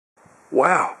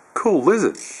Wow, cool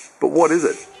lizard. But what is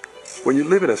it? When you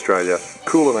live in Australia,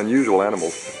 cool and unusual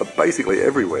animals are basically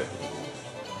everywhere.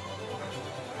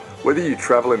 Whether you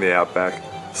travel in the outback,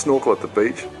 snorkel at the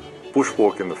beach,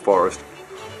 bushwalk in the forest,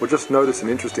 or just notice an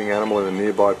interesting animal in a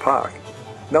nearby park,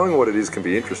 knowing what it is can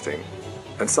be interesting,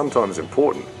 and sometimes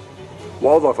important.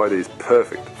 Wildlife ID is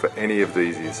perfect for any of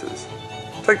these uses.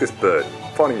 Take this bird.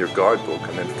 Finding your guidebook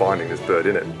and then finding this bird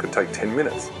in it could take 10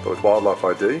 minutes, but with Wildlife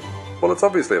ID, well, it's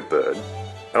obviously a bird,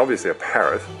 and obviously a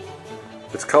parrot.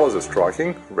 Its colours are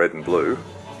striking, red and blue.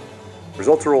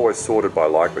 Results are always sorted by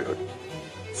likelihood.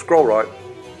 Scroll right,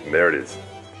 and there it is.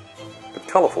 But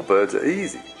colourful birds are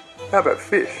easy. How about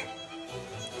fish?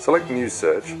 Select New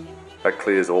Search. That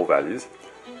clears all values.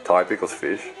 Type equals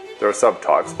fish. There are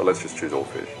subtypes, but let's just choose all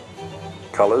fish.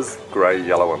 Colours, grey,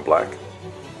 yellow and black.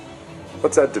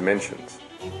 Let's add dimensions,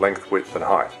 length, width and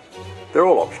height. They're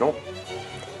all optional.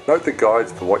 Note the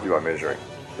guides for what you are measuring.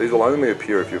 These will only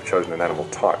appear if you've chosen an animal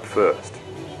type first.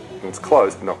 And it's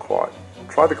close but not quite.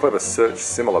 Try the clever Search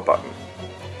Similar button.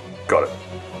 Got it.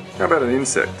 How about an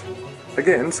insect?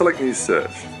 Again, select New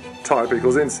Search. Type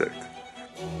equals insect.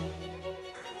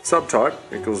 Subtype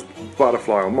equals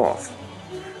butterfly or moth.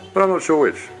 But I'm not sure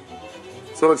which.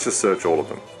 So let's just search all of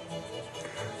them.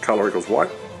 Colour equals white.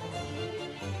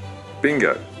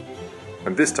 Bingo.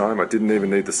 And this time I didn't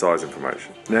even need the size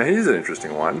information. Now here's an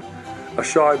interesting one. A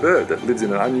shy bird that lives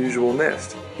in an unusual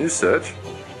nest. New search.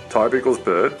 Type equals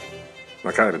bird.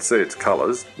 I can't even see its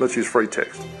colours. Let's use free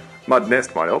text. Mud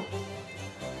nest might help.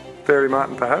 Fairy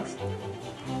martin perhaps?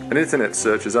 An internet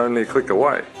search is only a click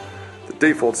away. The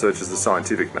default search is the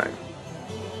scientific name.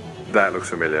 That looks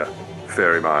familiar.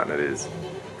 Fairy martin it is.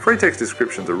 Free text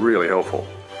descriptions are really helpful.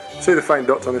 See the faint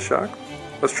dots on the shark?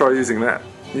 Let's try using that.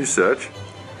 New search.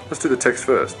 Let's do the text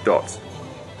first. Dots.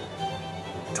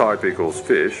 Type equals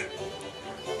fish.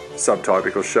 Subtype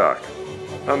equals shark.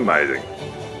 Amazing.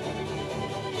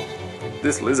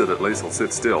 This lizard at least will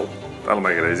sit still. That'll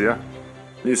make it easier.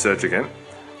 New search again.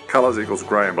 Colours equals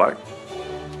grey and black.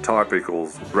 Type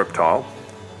equals reptile.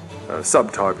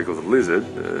 Subtype equals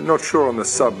lizard. Not sure on the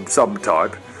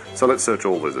subtype, so let's search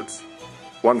all lizards.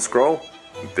 One scroll,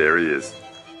 there he is.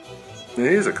 Now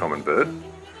here's a common bird.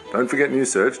 Don't forget New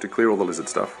Search to clear all the lizard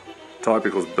stuff. Type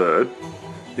equals bird.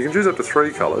 You can choose up to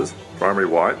 3 colours, primary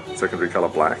white, secondary colour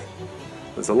black.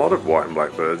 There's a lot of white and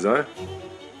black birds though.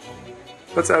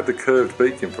 Let's add the curved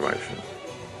beak information.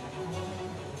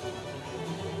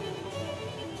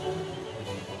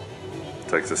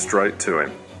 Takes us straight to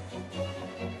him.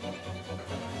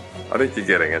 I think you're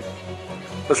getting it.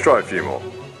 Let's try a few more.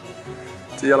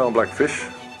 It's a yellow and black fish.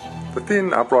 The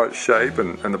thin upright shape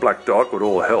and the black dot would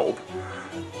all help,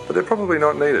 but they're probably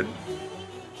not needed.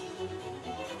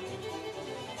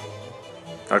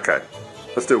 Okay,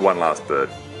 let's do one last bird.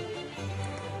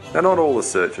 Now not all the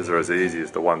searches are as easy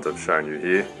as the ones I've shown you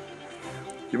here.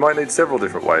 You might need several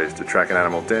different ways to track an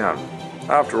animal down.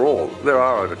 After all, there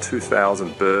are over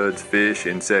 2,000 birds, fish,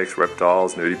 insects,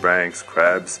 reptiles, nudibranchs,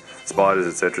 crabs, spiders,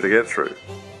 etc. to get through.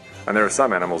 And there are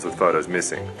some animals with photos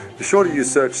missing. Be sure to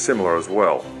use Search Similar as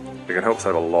well. It can help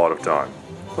save a lot of time.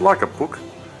 But like a book,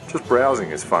 just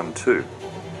browsing is fun too.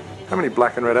 How many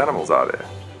black and red animals are there?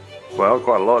 Well,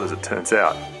 quite a lot as it turns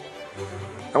out.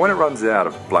 And when it runs out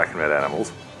of black and red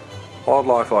animals,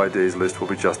 Wildlife ID's list will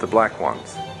be just the black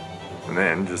ones, and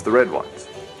then just the red ones.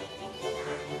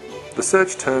 The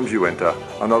search terms you enter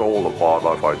are not all that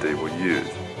Wildlife ID will use,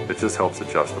 it just helps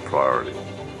adjust the priority.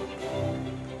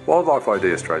 Wildlife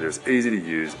ID Australia is easy to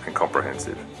use and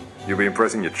comprehensive. You'll be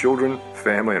impressing your children,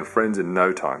 family and friends in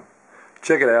no time.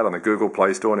 Check it out on the Google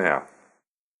Play Store now.